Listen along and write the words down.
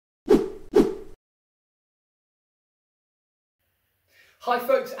Hi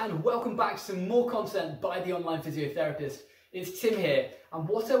folks, and welcome back to some more content by the Online Physiotherapist. It's Tim here, and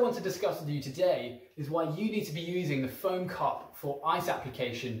what I want to discuss with you today is why you need to be using the foam cup for ice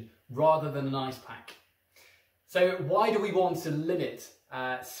application rather than an ice pack. So why do we want to limit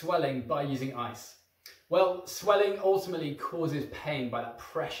swelling by using ice? Well, swelling ultimately causes pain by that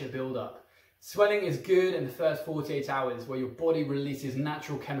pressure buildup. Swelling is good in the first 48 hours where your body releases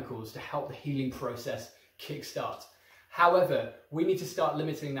natural chemicals to help the healing process kickstart. However, we need to start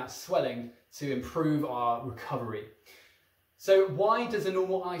limiting that swelling to improve our recovery. So why does a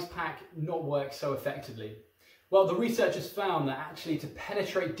normal ice pack not work so effectively? Well, the researchers found that actually to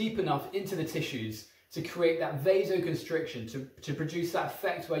penetrate deep enough into the tissues to create that vasoconstriction, to produce that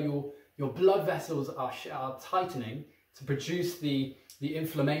effect where your blood vessels are tightening to produce the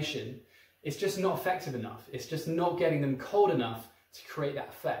inflammation, it's just not effective enough. It's just not getting them cold enough to create that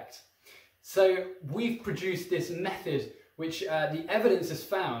effect. So we've produced this method which the evidence has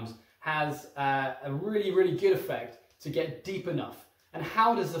found has a really good effect to get deep enough. And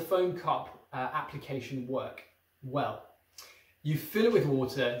how does the foam cup application work? Well, you fill it with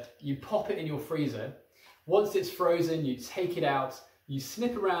water, you pop it in your freezer. Once it's frozen, you take it out, you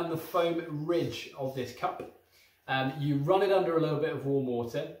snip around the foam ridge of this cup, you run it under a little bit of warm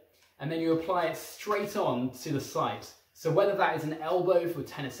water, and then you apply it straight on to the site. So whether that is an elbow for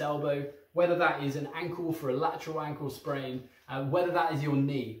tennis elbow, whether that is an ankle for a lateral ankle sprain, whether that is your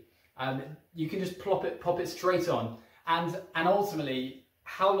knee, you can just pop it straight on. And ultimately,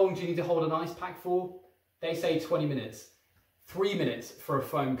 how long do you need to hold an ice pack for? They say 20 minutes. 3 minutes for a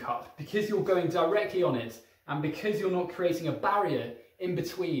foam cup. Because you're going directly on it, and because you're not creating a barrier in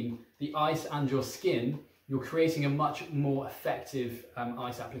between the ice and your skin, you're creating a much more effective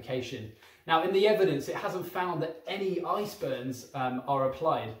ice application. Now, in the evidence, it hasn't found that any ice burns are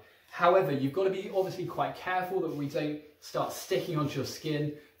applied. However, you've got to be obviously quite careful that we don't start sticking onto your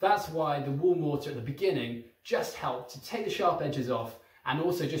skin. That's why the warm water at the beginning just helps to take the sharp edges off and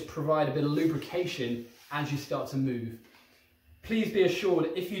also just provide a bit of lubrication as you start to move. Please be assured,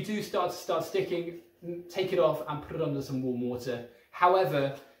 if you do start sticking, take it off and put it under some warm water.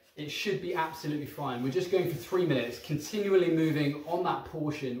 However, it should be absolutely fine. We're just going for 3 minutes, continually moving on that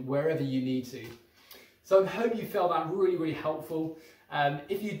portion wherever you need to. So I hope you found that really helpful.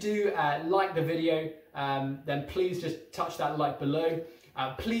 If you do like the video, then please just touch that like below.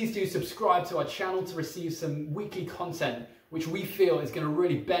 Please do subscribe to our channel to receive some weekly content which we feel is going to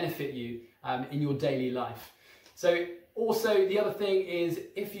really benefit you in your daily life. So also the other thing is,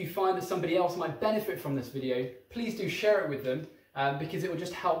 if you find that somebody else might benefit from this video, please do share it with them because it will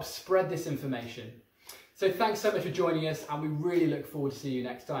just help spread this information. So thanks so much for joining us, and we really look forward to seeing you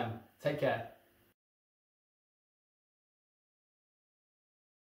next time. Take care.